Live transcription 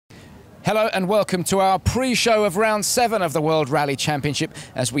Hello and welcome to our pre-show of round 7 of the World Rally Championship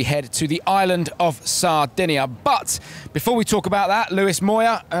as we head to the island of Sardinia. But before we talk about that, Luis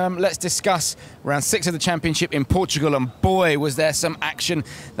Moya, let's discuss round 6 of the championship in Portugal, and boy was there some action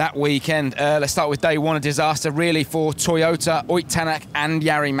that weekend. Let's start with day 1, a disaster really for Toyota, Ott Tänak and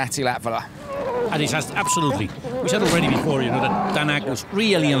Jari-Matti Latvala. A disaster, absolutely. We said already before, that Tänak was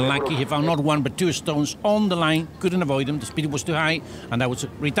really unlucky. He found not one but 2 stones on the line, couldn't avoid them. The speed was too high, and that was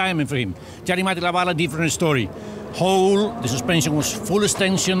retirement for him. Jari-Matti Latvala, different story. The suspension was full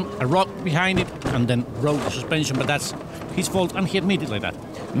extension, a rock behind it, and then broke the suspension, but that's his fault, and he admitted like that.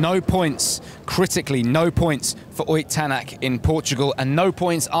 No points, critically no points for Ott Tänak in Portugal, and no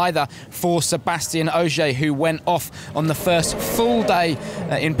points either for Sébastien Ogier, who went off on the first full day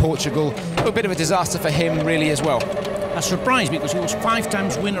in Portugal. A bit of a disaster for him really as well. A surprise, because he was 5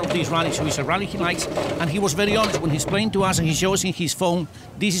 times winner of these rallies, so it's a rally he likes, and he was very honest when he explained to us, and he shows in his phone,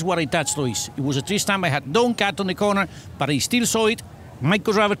 this is what I touched, Luis. It was a trist time, I had don't cut on the corner, but I still saw it. My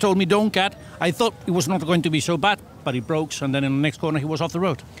co-driver told me don't cut. I thought it was not going to be so bad, but it broke, and then in the next corner he was off the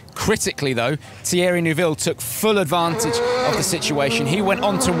road. Critically though, Thierry Neuville took full advantage of the situation. He went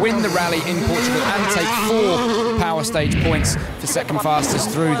on to win the rally in Portugal and take 4 power stage points for second fastest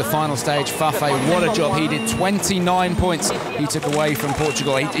through the final stage. Fafe, what a job he did. 29 points he took away from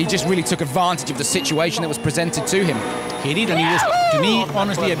Portugal. He just really took advantage of the situation that was presented to him. He did, and he was, to me,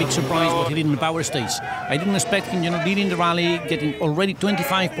 honestly, a big surprise what he did in the power stage. I didn't expect him, leading the rally, getting already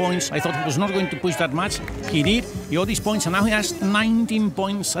 25 points. I thought he was not going to push that much. He did. He got these points, and now he has 19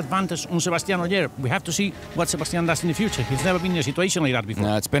 points advantage on Sébastien Ogier. We have to see what Sébastien does in the future. He's never been in a situation like that before.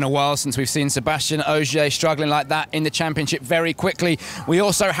 No, it's been a while since we've seen Sébastien Ogier struggling like that in the championship very quickly. We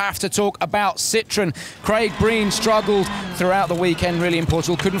also have to talk about Citroën. Craig Breen struggled throughout the weekend really in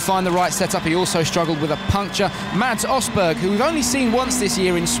Portugal. Couldn't find the right setup. He also struggled with a puncture. Mads Osberg, who we've only seen once this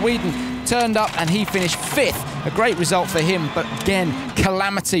year in Sweden, turned up and he finished 5th. A great result for him, but again,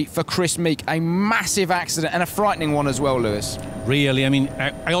 calamity for Chris Meek. A massive accident and a frightening one as well, Lewis. Really, I mean,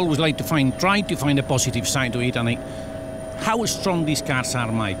 I always like to try to find a positive side to it, and how strong these cars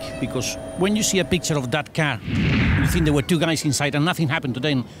are, Mike, because when you see a picture of that car, you think there were 2 guys inside and nothing happened to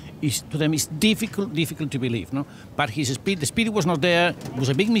them. It's difficult to believe, no? But the speed was not there. It was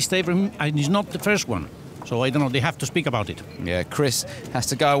a big mistake for him, and he's not the first one. So I don't know, they have to speak about it. Yeah, Chris has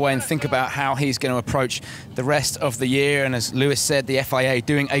to go away and think about how he's going to approach the rest of the year. And as Lewis said, the FIA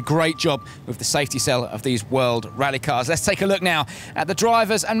doing a great job with the safety cell of these World Rally cars. Let's take a look now at the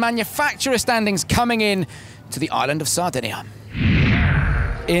drivers and manufacturer standings coming in to the island of Sardinia.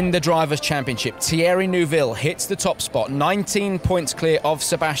 In the Drivers' Championship, Thierry Neuville hits the top spot, 19 points clear of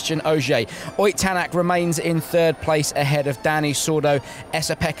Sébastien Ogier. Ott Tänak remains in 3rd place ahead of Dani Sordo.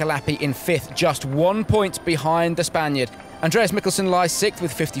 Esa-Pekka Lappi in 5th, just 1 point behind the Spaniard. Andreas Mikkelsen lies 6th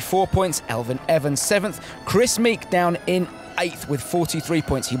with 54 points, Elfyn Evans 7th. Chris Meek down in 8th with 43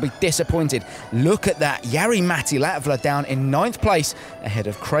 points. He'll be disappointed. Look at that. Jari-Matti Latvala down in 9th place ahead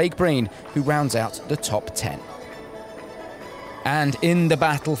of Craig Breen, who rounds out the top 10. And in the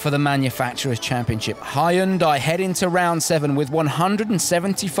battle for the Manufacturers' Championship, Hyundai head into round 7 with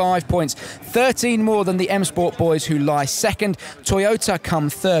 175 points, 13 more than the M Sport boys who lie 2nd. Toyota come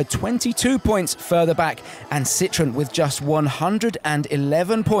 3rd, 22 points further back, and Citroën with just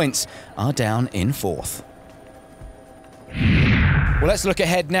 111 points are down in 4th. Well, let's look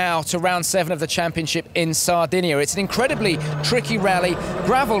ahead now to round 7 of the championship in Sardinia. It's an incredibly tricky rally,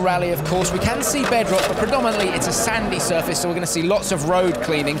 gravel rally, of course. We can see bedrock, but predominantly it's a sandy surface, so we're going to see lots of road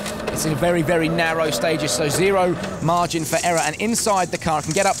cleaning. It's in very, very narrow stages, so 0 margin for error. And inside the car, it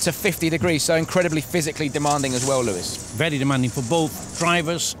can get up to 50 degrees, so incredibly physically demanding as well, Lewis. Very demanding for both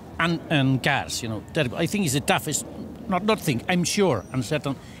drivers and cars, I think it's the toughest. I'm sure and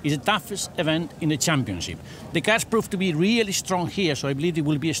certain, it's the toughest event in the championship. The cars proved to be really strong here, so I believe it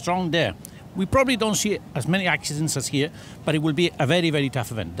will be strong there. We probably don't see as many accidents as here, but it will be a very, very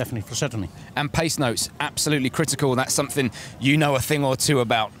tough event, definitely, for certainly. And pace notes, absolutely critical. That's something you know a thing or two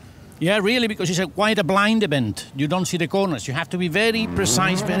about. Yeah, really, because it's quite a blind event. You don't see the corners. You have to be very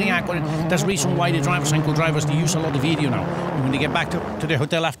precise, very accurate. That's the reason why the drivers and co-drivers, they use a lot of video now. And when they get back to the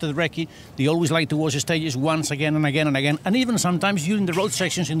hotel after the recce, they always like to watch the stages once again and again and again, and even sometimes during the road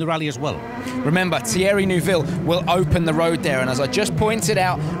sections in the rally as well. Remember, Thierry Neuville will open the road there, and as I just pointed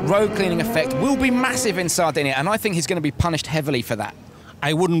out, road cleaning effect will be massive in Sardinia, and I think he's going to be punished heavily for that.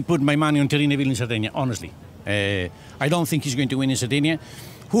 I wouldn't put my money on Thierry Neuville in Sardinia, honestly. I don't think he's going to win in Sardinia.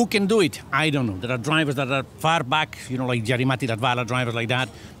 Who can do it? I don't know. There are drivers that are far back, like Jari-Matti Latvala, drivers like that.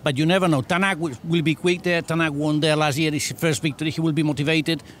 But you never know. Tänak will be quick there. Tänak won there last year. His first victory. He will be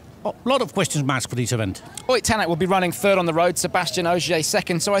motivated. a lot of question marks for this event. Ott Tänak will be running third on the road, Sébastien Ogier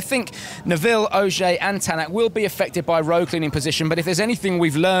second, so I think Neuville, Ogier and Tänak will be affected by road cleaning position, but if there's anything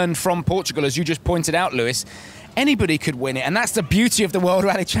we've learned from Portugal, as you just pointed out, Luis, anybody could win it, and that's the beauty of the World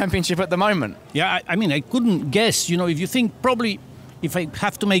Rally Championship at the moment. Yeah, I mean, I couldn't guess, you know, if you think probably, if I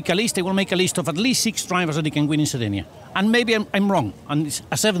have to make a list, I will make a list of at least 6 drivers that they can win in Sardinia. And maybe I'm wrong, and it's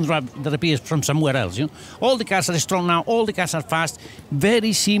a 7th driver that appears from somewhere else. You know? All the cars are strong now, all the cars are fast,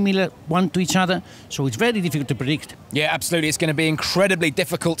 very similar one to each other, so it's very difficult to predict. Yeah, absolutely. It's going to be incredibly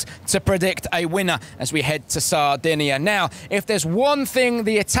difficult to predict a winner as we head to Sardinia. Now, if there's one thing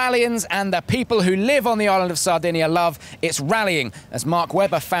the Italians and the people who live on the island of Sardinia love, it's rallying, as Mark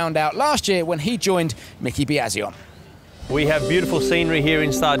Webber found out last year when he joined Mickey Biasion. We have beautiful scenery here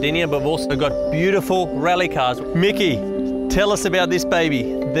in Sardinia, but we've also got beautiful rally cars. Mickey, tell us about this baby,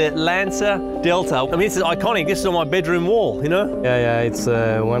 the Lancer Delta. I mean, this is iconic. This is on my bedroom wall, you know? Yeah, it's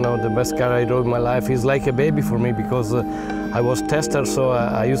one of the best cars I drove in my life. It's like a baby for me because I was tester, so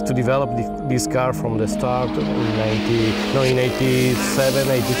I used to develop this car from the start in 87,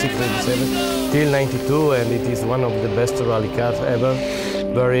 86, 87 till 92, and it is one of the best rally cars ever.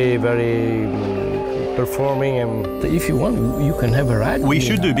 Very, very performing, and if you want, you can have a ride. We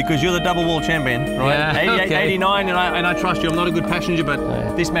should do, because you're the double world champion, right? Yeah, 88, okay. 89, and I trust you. I'm not a good passenger, but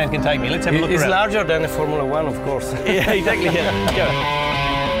this man can take me. Let's have a look around. It's larger than a Formula 1, of course. Yeah, exactly. Yeah. Go.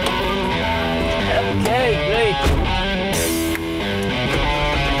 Okay, great.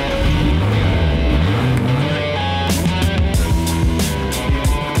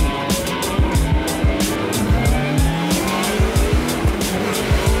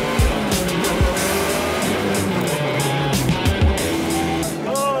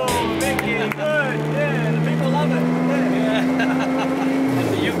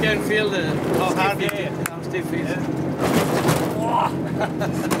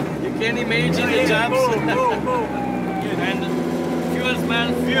 You can imagine the jumps. And fuel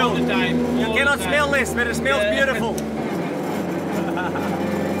smells all the time. You cannot smell this, but it smells beautiful.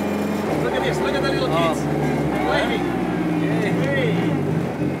 Look at this, look at the little kids. Waving. Hey.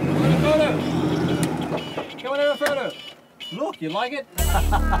 Want a photo? Come and have a photo. Look, you like it?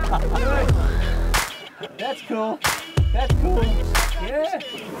 That's cool. That's cool. Yeah.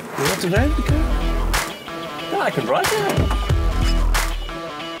 You want to drive the car? No, I can drive that.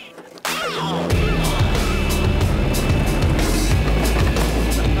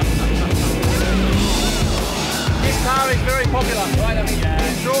 This car is very popular, right? I mean,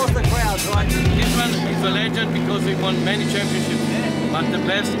 it draws the crowds, right? This one is a legend because we won many championships. Yeah. But the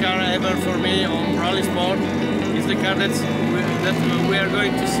best car ever for me on Rally Sport is the car that we are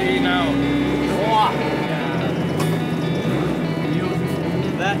going to see now. Wow.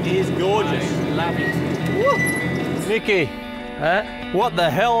 That is gorgeous. I love it. Woo. Mickey, what the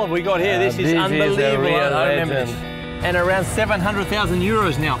hell have we got here? This is unbelievable. Is a real I remember legend. this. And around 700,000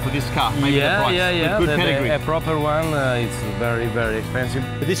 euros now for this car, maybe the price. Yeah. With good pedigree. A proper one, it's very, very expensive.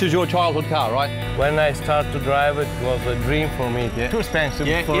 But this was your childhood car, right? When I started to drive, it was a dream for me. Yeah. Too expensive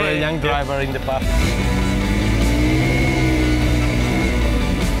for a a young driver in the past.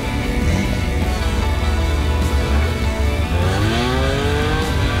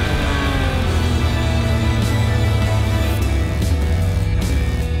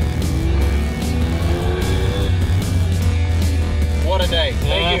 What a day.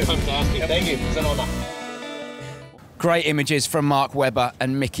 Thank you. Fantastic. Thank you. It's an honour. Great images from Mark Webber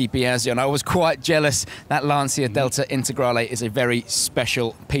and Mickey Biasion. I was quite jealous. That Lancia Delta Integrale is a very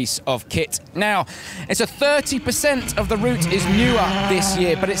special piece of kit. Now, it's a 30% of the route is newer this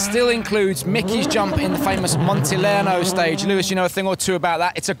year, but it still includes Mickey's jump in the famous Montilerno stage. Luis, you know a thing or two about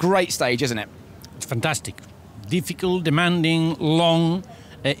that? It's a great stage, isn't it? It's fantastic. Difficult, demanding, long.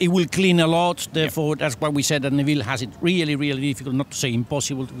 It will clean a lot, therefore that's why we said that Neuville has it really, really difficult, not to say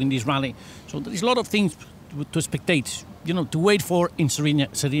impossible, to win this rally. So there is a lot of things to spectate, you know, to wait for in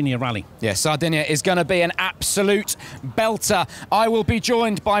Sardinia rally. Yeah, Sardinia is going to be an absolute belter. I will be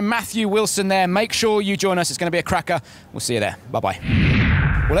joined by Matthew Wilson there. Make sure you join us. It's going to be a cracker. We'll see you there. Bye-bye.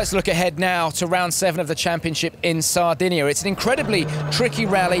 Well, let's look ahead now to round 7 of the championship in Sardinia. It's an incredibly tricky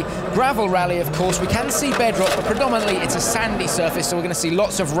rally, gravel rally, of course. We can see bedrock, but predominantly it's a sandy surface, so we're going to see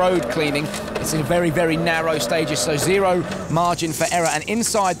lots of road cleaning. It's in very, very narrow stages, so zero margin for error. And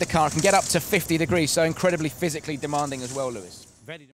inside the car, it can get up to 50 degrees, so incredibly physically demanding as well, Luis.